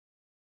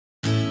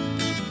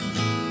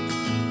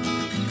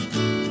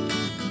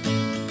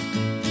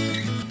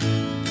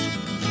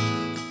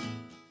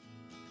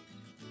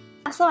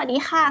สวัสดี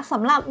ค่ะส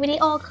ำหรับวิดี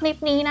โอคลิป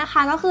นี้นะค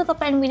ะก็คือจะ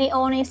เป็นวิดีโอ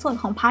ในส่วน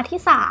ของพาร์ท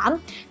ที่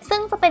3ซึ่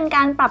งจะเป็นก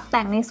ารปรับแ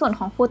ต่งในส่วน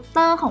ของฟุตเต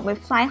อร์ของเว็บ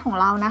ไซต์ของ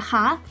เรานะค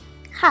ะ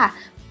ค่ะ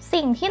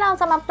สิ่งที่เรา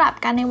จะมาปรับ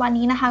กันในวัน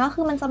นี้นะคะก็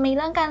คือมันจะมีเ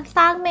รื่องการส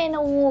ร้างเม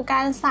นูก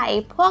ารใส่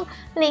พวก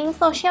ลิงก์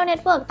โซเชียลเน็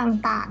ตเวิร์ก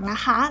ต่างๆนะ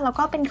คะแล้ว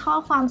ก็เป็นข้อ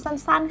ความ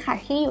สั้นๆค่ะ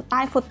ที่อยู่ใต้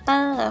ฟุตเตอ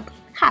ร์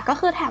ค่ะก็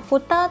คือแถบฟุ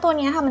ตเตอร์ตัว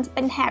นี้ค่ะมันจะเ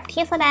ป็นแถบ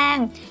ที่แสดง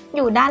อ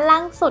ยู่ด้านล่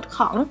างสุดข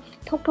อง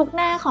ทุกๆห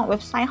น้าของเว็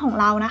บไซต์ของ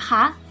เรานะค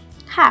ะ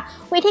ค่ะ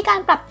วิธีการ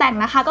ปรับแต่ง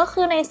นะคะก็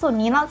คือในส่วน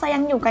นี้เราจะยั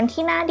งอยู่กัน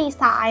ที่หน้าดีไ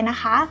ซน์นะ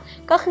คะ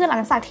ก็คือหลั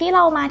งจากที่เร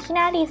ามาที่ห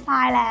น้าดีไซ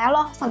น์แล้วเร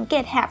าสังเก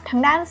ตแถบทา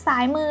งด้านซ้า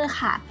ยมือ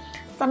ค่ะ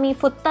จะมี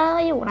ฟุตเตอ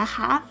ร์อยู่นะค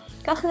ะ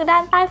ก็คือด้า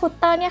นใต้ฟุต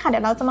เตอร์เนี่ยค่ะเดี๋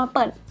ยวเราจะมาเ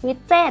ปิดวิด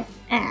เจ็ต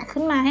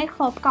ขึ้นมาให้ค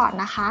รบก่อน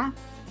นะคะ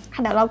ค่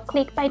ะเดี๋ยวเราค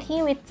ลิกไปที่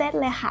วิดเจ็ต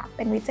เลยค่ะเ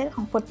ป็นวิดเจ็ตข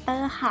องฟุตเตอ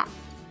ร์ค่ะ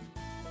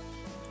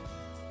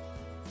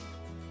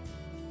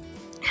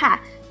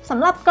ส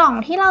ำหรับกล่อง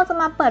ที่เราจะ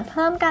มาเปิดเ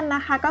พิ่มกันน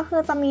ะคะก็คื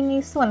อจะมีใน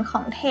ส่วนขอ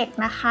ง text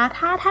นะคะ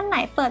ถ้าท่านไหน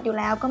เปิดอยู่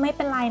แล้วก็ไม่เ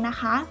ป็นไรนะ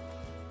คะ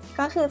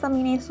ก็คือจะมี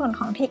ในส่วนข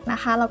อง text น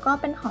ะคะแล้วก็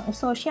เป็นของ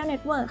social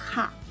network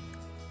ค่ะ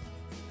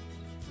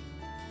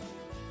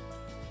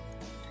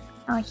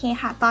โอเค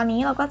ค่ะตอนนี้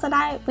เราก็จะไ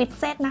ด้วิด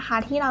เจ็ตนะคะ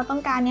ที่เราต้อ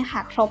งการเนี่ยค่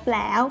ะครบแ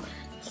ล้ว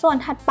ส่วน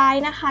ถัดไป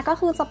นะคะก็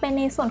คือจะเป็น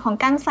ในส่วนของ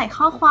การใส่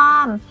ข้อควา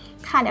ม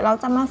ค่ะเดี๋ยวเรา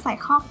จะมาใส่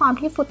ข้อความ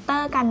ที่ฟุตเตอ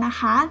ร์กันนะ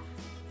คะ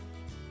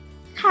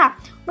ค่ะ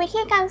วิ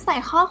ธีการใส่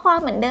ข้อความ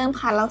เหมือนเดิม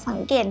ค่ะเราสัง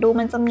เกตดู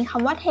มันจะมีค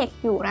ำว่า text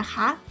อยู่นะค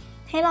ะ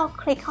ให้เรา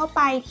คลิกเข้าไ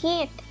ปที่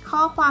ข้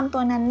อความตั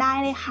วนั้นได้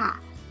เลยค่ะ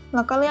แ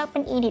ล้วก็เลือกเป็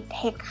น edit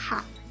text ค่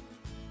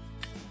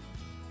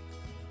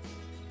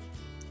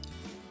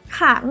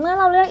ะเมื่อ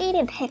เราเลือก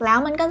edit text แล้ว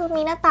มันก็จะ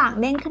มีหน้าต่าง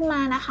เด้งขึ้นม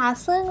านะคะ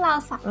ซึ่งเรา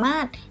สามา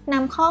รถน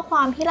ำข้อคว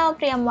ามที่เราเ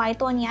ตรียมไว้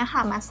ตัวนี้ค่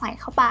ะมาใส่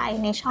เข้าไป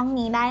ในช่อง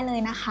นี้ได้เล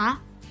ยนะคะ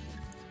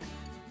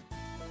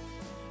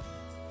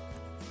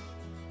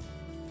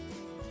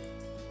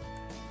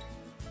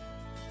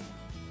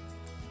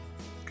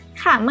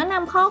ค่ะเมื่อน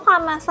ำข้อควา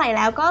มมาใส่แ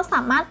ล้วก็ส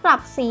ามารถปรั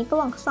บสีตั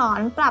วอักษร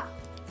ปรับ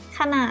ข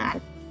นาด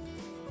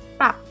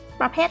ปรับ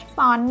ประเภทฟ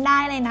อนต์ได้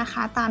เลยนะค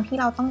ะตามที่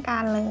เราต้องกา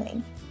รเลย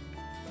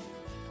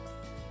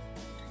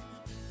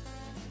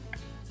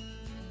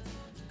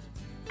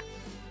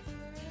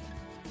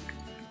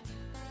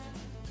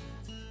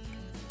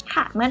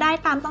ค่ะเมื่อได้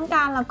ตามต้องก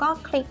ารแล้วก็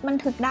คลิกบัน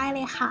ทึกได้เ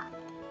ลยค่ะ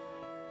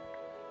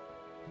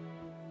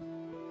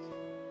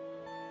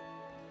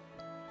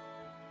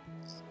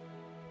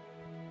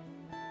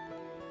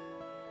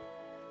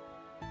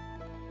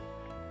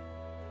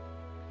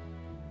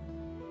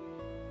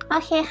โอ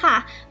เคค่ะ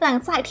หลัง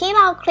จากที่เ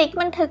ราคลิก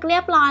บันทึกเรี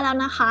ยบร้อยแล้ว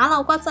นะคะเรา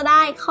ก็จะไ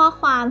ด้ข้อ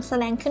ความแส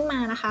ดงขึ้นมา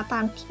นะคะตา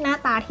มหน้า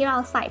ตาที่เรา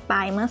ใส่ไป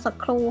เมื่อสัก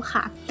ครู่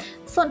ค่ะ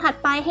ส่วนถัด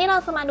ไปที่เรา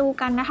จะมาดู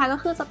กันนะคะก็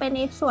คือจะเป็นใ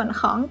นส่วน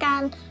ของกา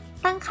ร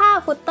ตั้งค่า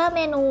ฟุตเตอร์เ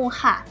มนู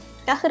ค่ะ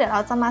ก็คือเดี๋ยวเร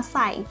าจะมาใ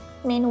ส่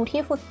เมนู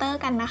ที่ฟุตเตอร์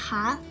กันนะค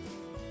ะ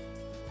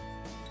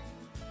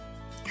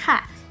ค่ะ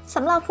ส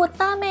ำหรับฟุตเ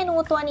ตอร์เมนู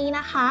ตัวนี้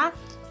นะคะ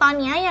ตอน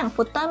นี้อย่าง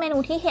ฟุตเตอร์เมนู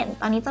ที่เห็น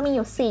ตอนนี้จะมีอ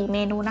ยู่4เม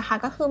นูนะคะ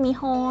ก็คือมี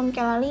Home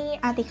Gallery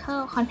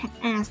Article Contact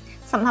Us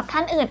สำหรับท่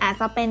านอื่นอาจ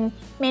จะเป็น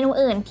เมนู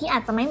อื่นที่อา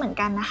จจะไม่เหมือน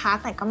กันนะคะ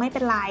แต่ก็ไม่เป็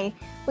นไร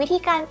วิธี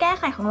การแก้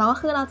ไขของเราก็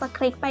คือเราจะค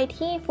ลิกไป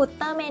ที่ฟุตเ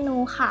ตอร์เมนู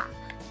ค่ะ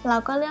แล้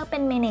วก็เลือกเป็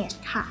น Manage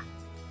ค่ะ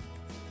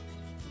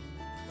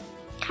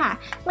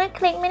เมื่อค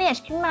ลิก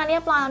Manage ขึ้นมาเรี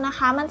ยบร้อยแล้วนะค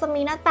ะมันจะ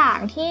มีหน้าต่าง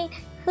ที่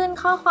ขึ้น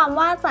ข้อความ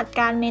ว่าจัด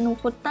การเมนู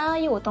ฟุตเตอร์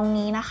อยู่ตรง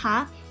นี้นะคะ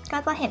ก็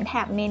จะเห็นแถ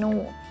บเมนู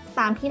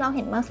ตามที่เราเ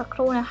ห็นเมื่อสักค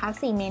รู่นะคะ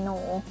4เมนู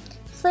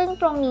ซึ่ง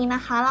ตรงนี้น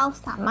ะคะเรา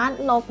สามารถ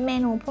ลบเม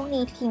นูพวก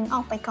นี้ทิ้งอ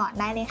อกไปก่อน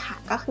ได้เลยค่ะ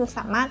ก็คือส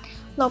ามารถ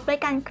ลบด้วย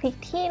การคลิก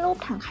ที่รูป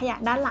ถังขยะ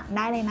ด้านหลังไ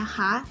ด้เลยนะค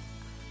ะ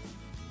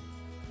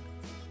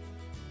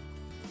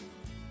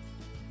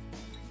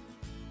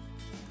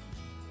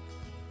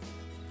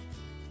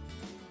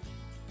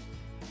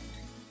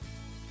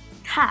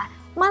ค่ะ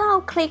เมื่อเรา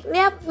คลิก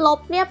ลบ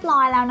เรียบร้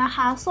อยแล้วนะค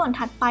ะส่วน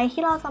ถัดไป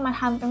ที่เราจะมา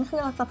ทำก็คื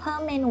อเราจะเพิ่ม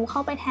เมนูเข้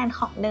าไปแทนข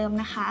องเดิม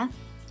นะคะ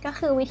ก็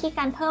คือวิธีก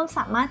ารเพิ่มส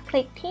ามารถค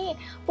ลิกที่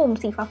ปุ่ม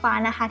สีฟ้า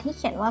ๆนะคะที่เ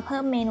ขียนว่าเพิ่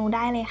มเมนูไ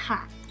ด้เลยค่ะ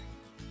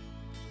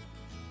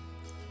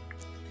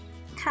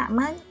เ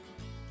มื่อ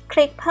ค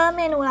ลิกเพิ่ม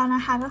เมนูแล้วน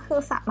ะคะก็คือ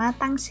สามารถ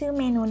ตั้งชื่อ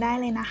เมนูได้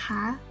เลยนะค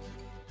ะ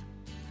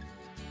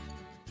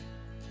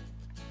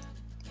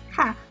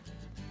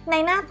ใน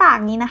หน้าต่าง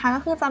นี้นะคะก็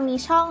คือจะมี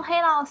ช่องให้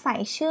เราใส่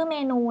ชื่อเม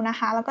นูนะ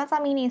คะแล้วก็จะ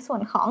มีในส่ว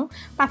นของ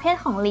ประเภท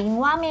ของลิงก์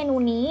ว่าเมนู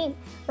นี้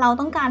เรา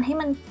ต้องการให้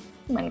มัน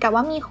เหมือนกับ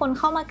ว่ามีคนเ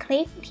ข้ามาคลิ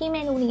กที่เม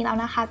นูนี้แล้ว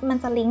นะคะมัน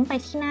จะลิงก์ไป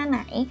ที่หน้าไหน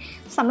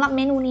สำหรับเ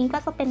มนูนี้ก็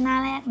จะเป็นหน้า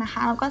แรกนะค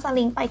ะแล้วก็จะ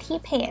ลิงก์ไปที่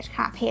เพจ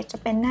ค่ะเพจจะ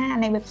เป็นหน้า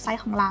ในเว็บไซ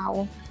ต์ของเรา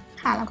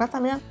ค่ะแล้วก็จะ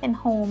เลือกเป็น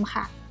โฮม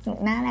ค่ะ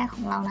หน้าแรกข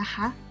องเรานะค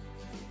ะ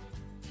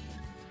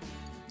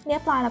เรีย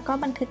บร้อยแล้วก็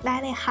บันทึกได้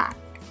เลยค่ะ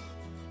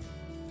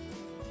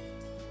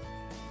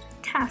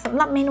สำ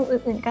หรับเมนู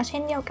อื่นๆก็เช่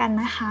นเดียวกัน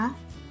นะคะ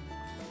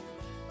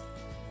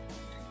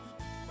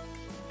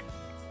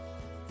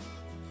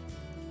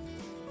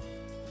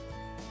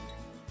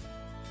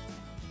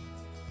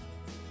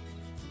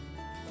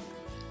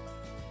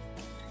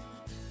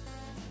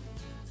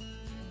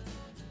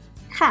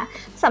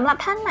สำหรับ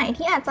ท่านไหน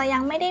ที่อาจจะยั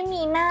งไม่ได้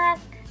มีหน้า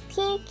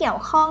ที่เกี่ยว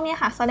ข้องเนี่ย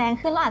ค่ะแสดง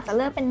ขึ้นเราอาจจะเ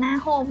ลือกเป็นหน้า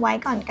โฮมไว้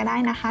ก่อนก็ได้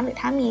นะคะหรือ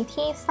ถ้ามี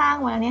ที่สร้าง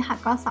ไว้แล้วเนี่ยค่ะ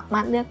ก็สามา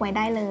รถเลือกไว้ไ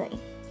ด้เลย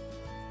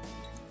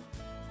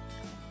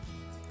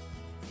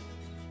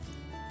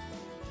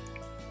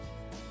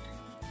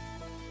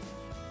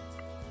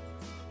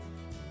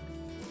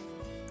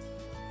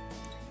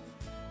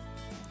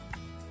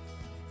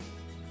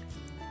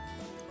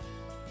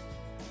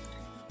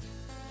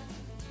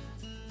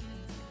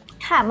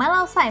ค่ะเมื่อเร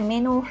าใส่เม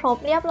นูครบ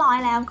เรียบร้อย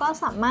แล้วก็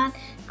สามารถ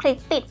คลิก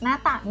ปิดหน้า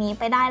ต่างนี้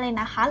ไปได้เลย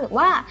นะคะหรือ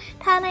ว่า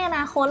ถ้าในอน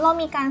าคตเรา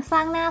มีการสร้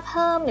างหน้าเ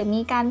พิ่มหรือ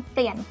มีการเป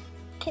ลี่ยน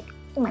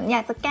เหมือนอย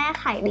ากจะแก้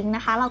ไขลิงก์น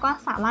ะคะเราก็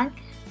สามารถ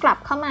กลับ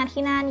เข้ามา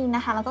ที่หน้านี้น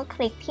ะคะแล้วก็ค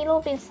ลิกที่รู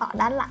ปดินสอ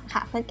ด้านหลังค่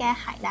ะเพื่อแก้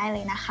ไขได้เล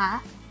ยนะคะ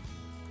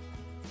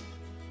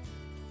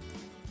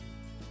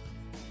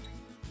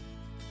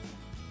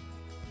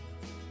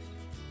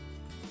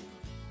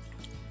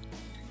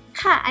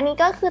ค่ะอันนี้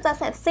ก็คือจะ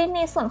เสร็จสิ้นใ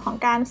นส่วนของ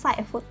การใส่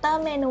ฟุตเตอ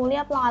ร์เมนูเรี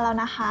ยบร้อยแล้ว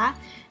นะคะ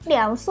เ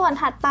ดี๋ยวส่วน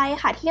ถัดไป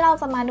ค่ะที่เรา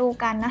จะมาดู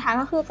กันนะคะ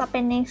ก็คือจะเป็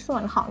นในส่ว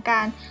นของก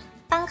าร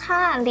ตั้งค่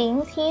าลิง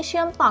ก์ที่เ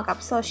ชื่อมต่อกับ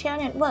โซเชียล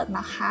เน็ตเวิร์ก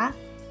นะคะ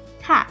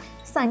ค่ะ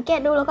สังเกต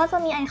ดูแล้วก็จะ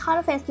มีไอคอน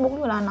Facebook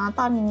อยู่แล้วเนาะ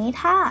ตอนนี้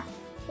ถ้า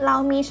เรา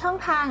มีช่อง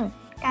ทาง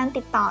การ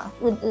ติดต่อ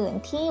อื่น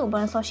ๆที่อยู่บ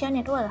นโซเชียลเ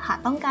น็ตเวิร์กค่ะ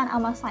ต้องการเอา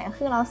มาใส่ก็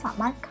คือเราสา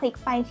มารถคลิก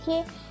ไปที่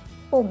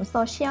ปุ่มโซ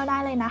เชียลได้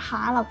เลยนะคะ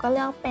เราก็เ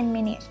ลือกเป็น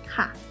manage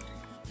ค่ะ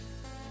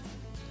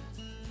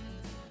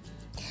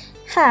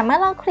ค่ะเมื่อ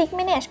เราคลิก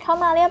manage เข้า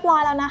มาเรียบร้อ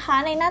ยแล้วนะคะ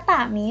ในหน้าต่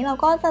างนี้เรา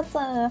ก็จะเจ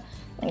อ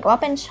เหมือนกับว่า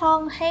เป็นช่อง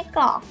ให้ก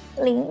รอก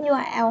ลิงก์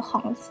URL ขอ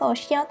งโซ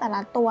เชียลแต่ล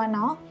ะตัวเน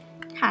าะ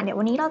ค่ะเดี๋ยว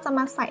วันนี้เราจะม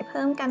าใส่เ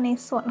พิ่มกันใน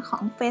ส่วนขอ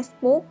ง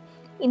Facebook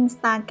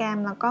Instagram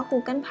แล้วก็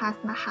Google+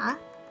 นะคะ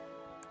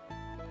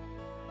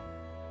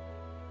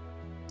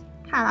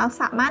ค่ะเรา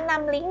สามารถน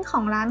ำลิงก์ข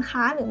องร้านค้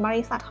าหรือบ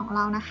ริษัทของเร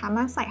านะคะม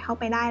าใส่เข้า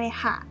ไปได้เลย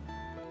ค่ะ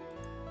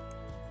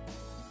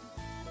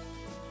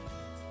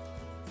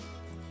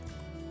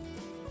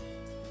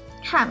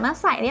ค่ะเมื่อ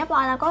ใส่เรียบร้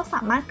อยแล้วก็ส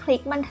ามารถคลิ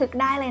กบันทึก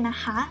ได้เลยนะ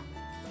คะ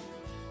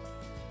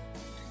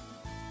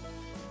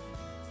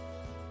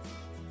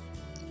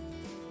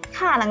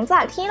ค่ะหลังจา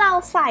กที่เรา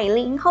ใส่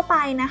ลิงก์เข้าไป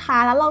นะคะ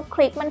แล้วเราค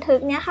ลิกบันทึก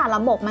เนี่ยค่ะร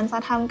ะบบมันจะ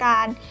ทำกา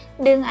ร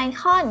ดึงไอ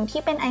คอน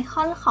ที่เป็นไอค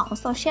อนของ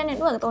โซเชียลเน็ต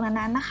เวิร์กตัว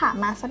นั้นนะคะ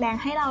มาแสดง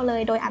ให้เราเล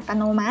ยโดยอัต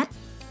โนมัติ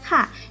ค่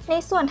ะใน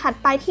ส่วนถัด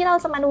ไปที่เรา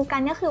จะมาดูกั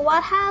นก็คือว่า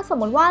ถ้าสม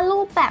มติว่ารู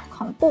ปแบบข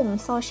องปุ่ม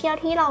โซเชียล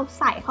ที่เรา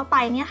ใส่เข้าไป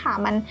เนี่ยค่ะ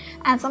มัน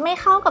อาจจะไม่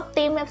เข้ากับ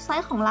ธีมเว็บไซ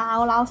ต์ของเ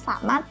ราสา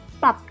มารถ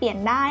ปรับเปลี่ยน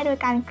ได้โดย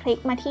การคลิก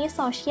มาที่โ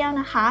ซเชียล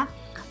นะคะ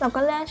เราก็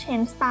เลือก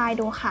Change Style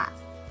ดูค่ะ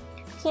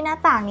ที่หน้า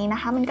ต่างนี้นะ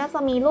คะมันก็จะ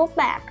มีรูป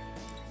แบบ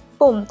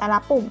ปุ่มแต่ละ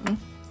ปุ่ม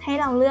ให้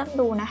เราเลือก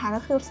ดูนะคะ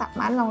ก็คือสา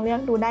มารถลองเลือ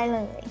กดูได้เ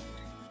ลย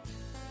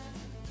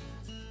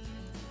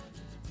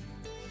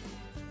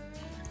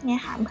เนี่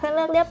ยค่ะเพื่อเ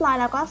ลือกเรียบร้อย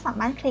แล้วก็สา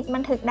มารถคลิกบั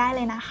นทึกได้เ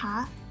ลยนะคะ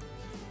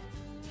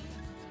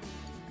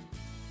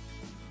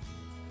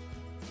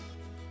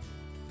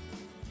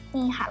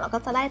นี่ค่ะเราก็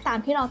จะได้ตาม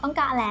ที่เราต้อง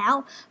การแล้ว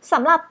ส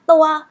ำหรับตั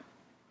ว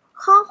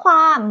ข้อคว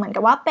ามเหมือน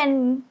กับว่าเป็น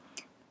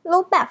รู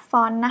ปแบบฟ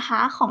อนต์นะคะ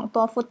ของ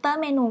ตัวฟุตเตอร์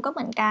เมนูก็เห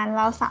มือนกันเ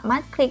ราสามาร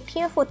ถคลิก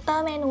ที่ฟุตเตอ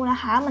ร์เมนูนะ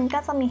คะมันก็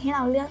จะมีให้เร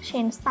าเลือก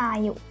Change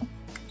Style อยู่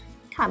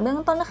ค่ะเบื้อง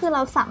ต้นก็คือเร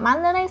าสามารถ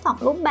เลือกได้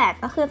2รูปแบบ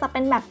ก็คือจะเป็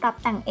นแบบปรับ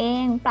แต่งเอ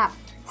งปรับ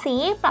สี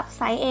ปรับไ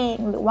ซส์เอง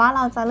หรือว่าเร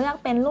าจะเลือก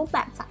เป็นรูปแบ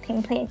บจากเทม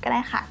เพลตก็ได้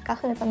ค่ะก็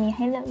คือจะมีใ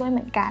ห้เลือกด้วยเห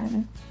มือนกัน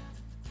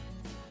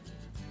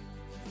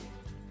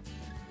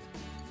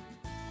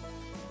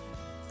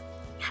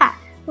ค่ะ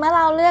เมื่อเ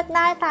ราเลือกไ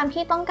ด้ตาม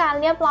ที่ต้องการ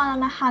เรียบร้อยแล้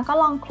วนะคะก็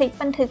ลองคลิก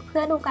บันทึกเพื่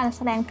อดูการแส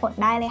ดงผล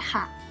ได้เลย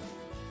ค่ะ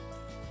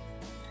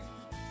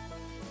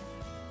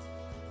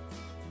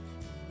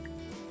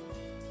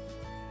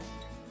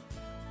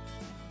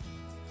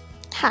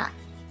ค่ะ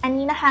อัน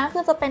นี้นะคะก็คื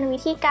อจะเป็นวิ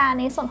ธีการ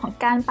ในส่วนของ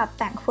การปรับ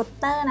แต่งฟุต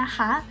เตอร์นะค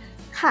ะ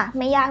ค่ะไ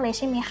ม่ยากเลยใ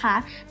ช่ไหมคะ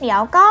เดี๋ย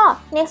วก็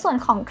ในส่วน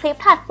ของคลิป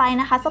ถัดไป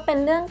นะคะจะเป็น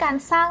เรื่องการ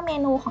สร้างเม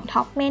นูของท็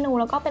อปเมนู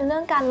แล้วก็เป็นเรื่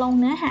องการลง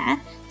เนื้อหา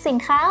สิน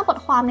ค้าบท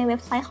ความในเว็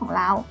บไซต์ของ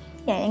เรา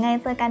เดี๋ยวยังไง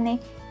เจอกันใน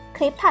ค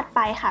ลิปถัดไป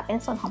ค่ะเป็น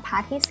ส่วนของพา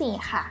ร์ทที่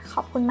4ค่ะข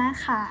อบคุณมาก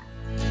ค่ะ